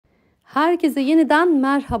Herkese yeniden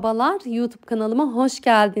merhabalar. YouTube kanalıma hoş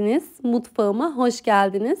geldiniz. Mutfağıma hoş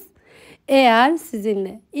geldiniz. Eğer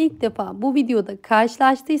sizinle ilk defa bu videoda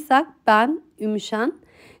karşılaştıysak ben Ümmüşen.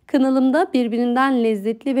 Kanalımda birbirinden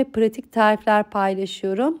lezzetli ve pratik tarifler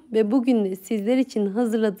paylaşıyorum. Ve bugün de sizler için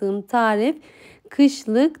hazırladığım tarif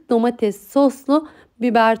kışlık domates soslu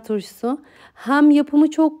biber turşusu. Hem yapımı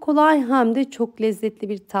çok kolay hem de çok lezzetli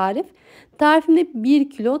bir tarif. Tarifimde 1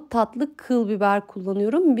 kilo tatlı kıl biber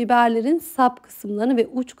kullanıyorum. Biberlerin sap kısımlarını ve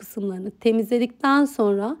uç kısımlarını temizledikten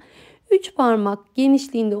sonra 3 parmak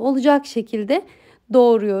genişliğinde olacak şekilde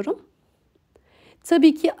doğruyorum.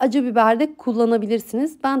 Tabii ki acı biber de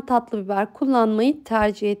kullanabilirsiniz. Ben tatlı biber kullanmayı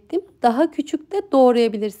tercih ettim. Daha küçük de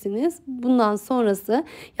doğrayabilirsiniz. Bundan sonrası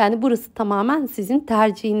yani burası tamamen sizin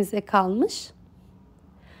tercihinize kalmış.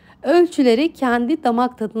 Ölçüleri kendi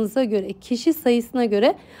damak tadınıza göre, kişi sayısına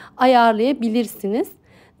göre ayarlayabilirsiniz.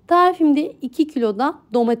 Tarifimde 2 kiloda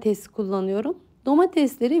domates kullanıyorum.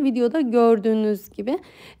 Domatesleri videoda gördüğünüz gibi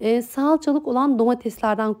salçalık olan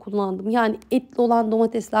domateslerden kullandım. Yani etli olan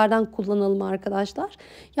domateslerden kullanalım arkadaşlar.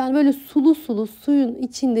 Yani böyle sulu sulu suyun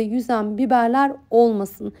içinde yüzen biberler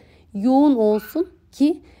olmasın. Yoğun olsun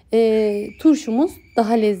ki turşumuz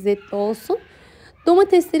daha lezzetli olsun.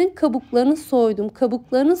 Domateslerin kabuklarını soydum.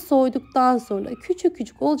 Kabuklarını soyduktan sonra küçük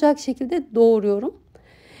küçük olacak şekilde doğruyorum.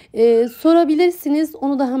 Sorabilirsiniz,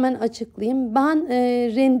 onu da hemen açıklayayım. Ben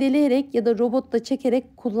rendeleyerek ya da robotla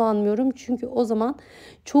çekerek kullanmıyorum. Çünkü o zaman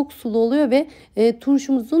çok sulu oluyor ve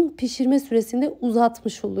turşumuzun pişirme süresini de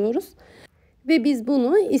uzatmış oluyoruz. Ve biz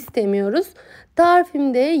bunu istemiyoruz.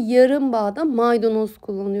 Tarifimde yarım bağda maydanoz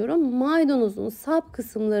kullanıyorum. Maydanozun sap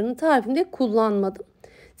kısımlarını tarifimde kullanmadım.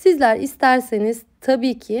 Sizler isterseniz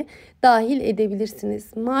tabii ki dahil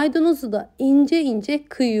edebilirsiniz. Maydanozu da ince ince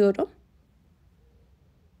kıyıyorum.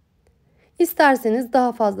 İsterseniz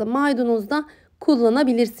daha fazla maydanoz da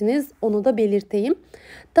kullanabilirsiniz. Onu da belirteyim.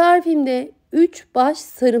 Tarifimde 3 baş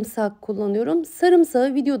sarımsak kullanıyorum.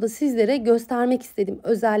 Sarımsağı videoda sizlere göstermek istedim.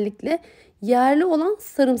 Özellikle yerli olan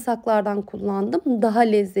sarımsaklardan kullandım. Daha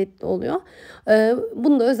lezzetli oluyor.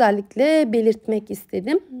 Bunu da özellikle belirtmek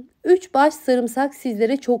istedim. 3 baş sarımsak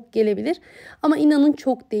sizlere çok gelebilir. Ama inanın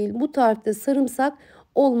çok değil. Bu tarifte sarımsak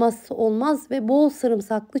olmazsa olmaz ve bol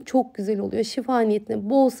sarımsaklı çok güzel oluyor. Şifa niyetine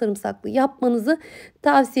bol sarımsaklı yapmanızı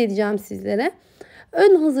tavsiye edeceğim sizlere.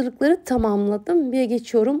 Ön hazırlıkları tamamladım ve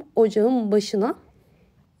geçiyorum ocağın başına.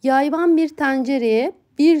 Yayvan bir tencereye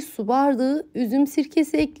 1 su bardağı üzüm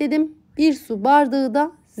sirkesi ekledim. 1 su bardağı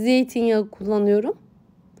da zeytinyağı kullanıyorum.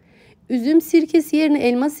 Üzüm sirkesi yerine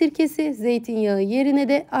elma sirkesi, zeytinyağı yerine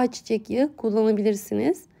de ayçiçek yağı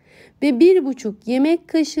kullanabilirsiniz. Ve 1,5 yemek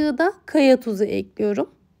kaşığı da kaya tuzu ekliyorum.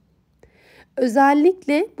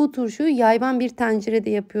 Özellikle bu turşuyu yayvan bir tencerede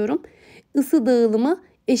yapıyorum. Isı dağılımı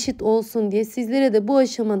eşit olsun diye sizlere de bu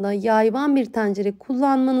aşamada yayvan bir tencere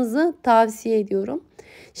kullanmanızı tavsiye ediyorum.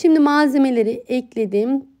 Şimdi malzemeleri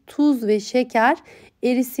ekledim. Tuz ve şeker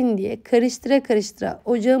erisin diye karıştıra karıştıra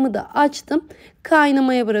ocağımı da açtım.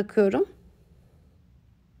 Kaynamaya bırakıyorum.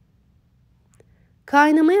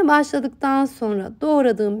 Kaynamaya başladıktan sonra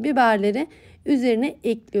doğradığım biberleri üzerine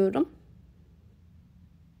ekliyorum.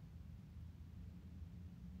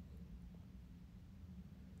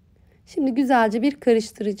 Şimdi güzelce bir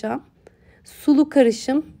karıştıracağım. Sulu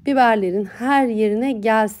karışım biberlerin her yerine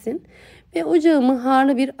gelsin. Ve ocağımı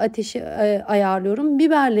harlı bir ateşe ayarlıyorum.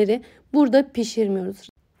 Biberleri burada pişirmiyoruz.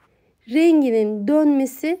 Renginin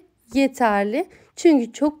dönmesi yeterli.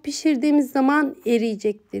 Çünkü çok pişirdiğimiz zaman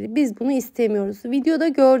eriyecektir. Biz bunu istemiyoruz. Videoda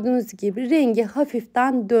gördüğünüz gibi rengi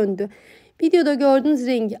hafiften döndü. Videoda gördüğünüz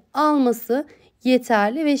rengi alması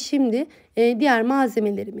yeterli ve şimdi diğer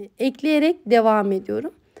malzemelerimi ekleyerek devam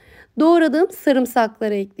ediyorum. Doğradığım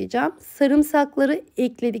sarımsakları ekleyeceğim. Sarımsakları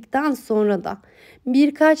ekledikten sonra da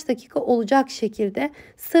birkaç dakika olacak şekilde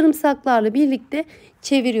sarımsaklarla birlikte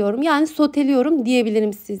çeviriyorum. Yani soteliyorum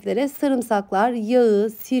diyebilirim sizlere. Sarımsaklar yağı,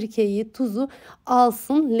 sirkeyi, tuzu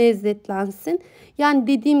alsın, lezzetlensin. Yani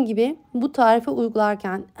dediğim gibi bu tarifi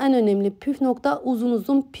uygularken en önemli püf nokta uzun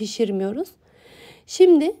uzun pişirmiyoruz.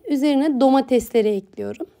 Şimdi üzerine domatesleri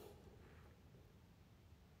ekliyorum.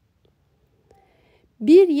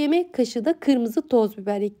 1 yemek kaşığı da kırmızı toz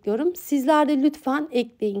biber ekliyorum. Sizler de lütfen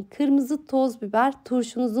ekleyin. Kırmızı toz biber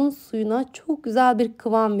turşunuzun suyuna çok güzel bir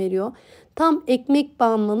kıvam veriyor. Tam ekmek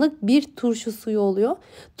banmalık bir turşu suyu oluyor.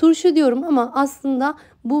 Turşu diyorum ama aslında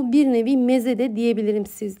bu bir nevi meze de diyebilirim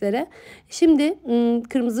sizlere. Şimdi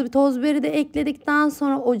kırmızı bir toz biberi de ekledikten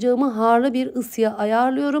sonra ocağımı harlı bir ısıya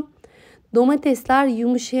ayarlıyorum. Domatesler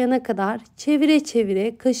yumuşayana kadar çevire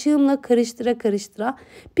çevire kaşığımla karıştıra karıştıra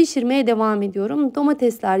pişirmeye devam ediyorum.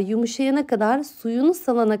 Domatesler yumuşayana kadar, suyunu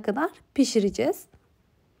salana kadar pişireceğiz.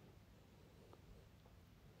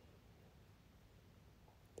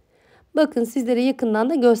 Bakın sizlere yakından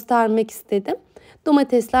da göstermek istedim.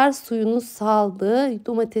 Domatesler suyunu saldı.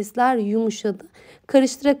 Domatesler yumuşadı.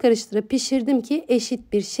 Karıştıra karıştıra pişirdim ki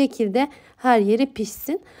eşit bir şekilde her yeri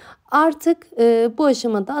pişsin. Artık bu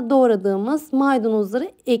aşamada doğradığımız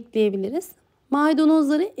maydanozları ekleyebiliriz.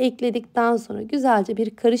 Maydanozları ekledikten sonra güzelce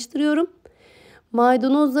bir karıştırıyorum.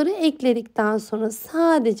 Maydanozları ekledikten sonra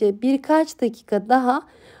sadece birkaç dakika daha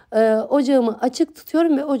ocağımı açık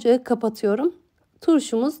tutuyorum ve ocağı kapatıyorum.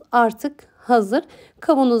 Turşumuz artık hazır.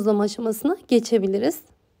 Kavanozlama aşamasına geçebiliriz.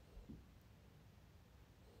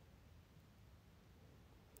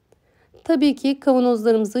 Tabii ki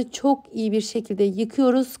kavanozlarımızı çok iyi bir şekilde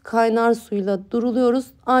yıkıyoruz. Kaynar suyla duruluyoruz.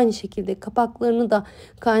 Aynı şekilde kapaklarını da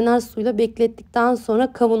kaynar suyla beklettikten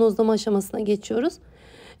sonra kavanozlama aşamasına geçiyoruz.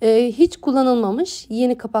 Hiç kullanılmamış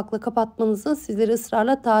yeni kapakla kapatmanızı sizlere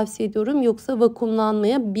ısrarla tavsiye ediyorum. Yoksa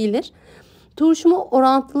vakumlanmayabilir. Turşumu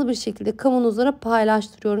orantılı bir şekilde kavanozlara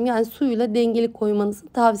paylaştırıyorum. Yani suyla dengeli koymanızı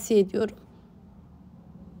tavsiye ediyorum.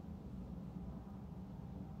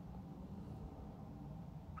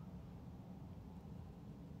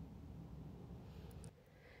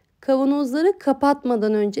 Kavanozları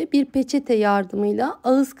kapatmadan önce bir peçete yardımıyla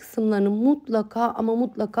ağız kısımlarını mutlaka ama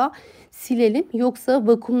mutlaka silelim. Yoksa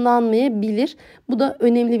vakumlanmayabilir. Bu da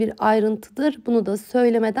önemli bir ayrıntıdır. Bunu da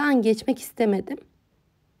söylemeden geçmek istemedim.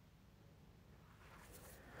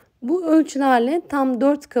 Bu ölçülerle tam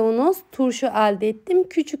 4 kavanoz turşu elde ettim.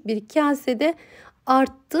 Küçük bir kasede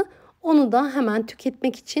arttı. Onu da hemen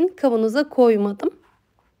tüketmek için kavanoza koymadım.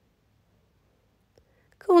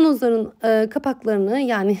 Kavanozların kapaklarını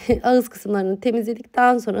yani ağız kısımlarını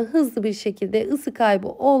temizledikten sonra hızlı bir şekilde ısı kaybı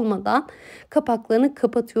olmadan kapaklarını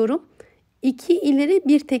kapatıyorum. 2 ileri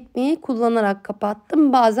bir tekniği kullanarak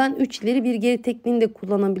kapattım. Bazen 3 ileri bir geri tekniğini de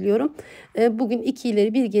kullanabiliyorum. Bugün 2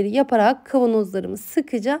 ileri bir geri yaparak kavanozlarımı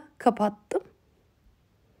sıkıca kapattım.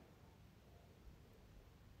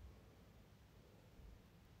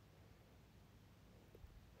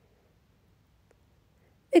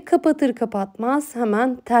 Ve kapatır kapatmaz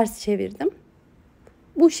hemen ters çevirdim.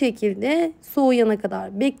 Bu şekilde soğuyana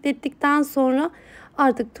kadar beklettikten sonra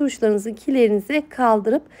artık turşularınızı kilerinize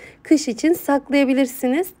kaldırıp kış için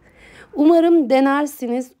saklayabilirsiniz. Umarım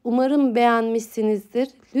denersiniz. Umarım beğenmişsinizdir.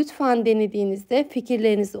 Lütfen denediğinizde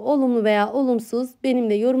fikirlerinizi olumlu veya olumsuz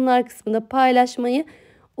benimle yorumlar kısmında paylaşmayı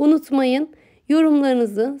unutmayın.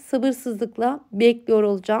 Yorumlarınızı sabırsızlıkla bekliyor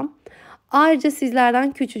olacağım. Ayrıca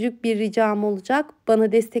sizlerden küçücük bir ricam olacak.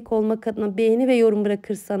 Bana destek olmak adına beğeni ve yorum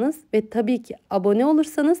bırakırsanız ve tabii ki abone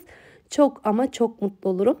olursanız çok ama çok mutlu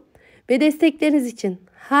olurum. Ve destekleriniz için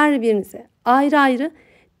her birinize ayrı ayrı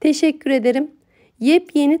teşekkür ederim.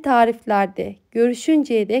 Yepyeni tariflerde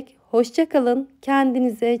görüşünceye dek hoşça kalın.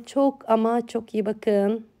 Kendinize çok ama çok iyi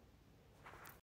bakın.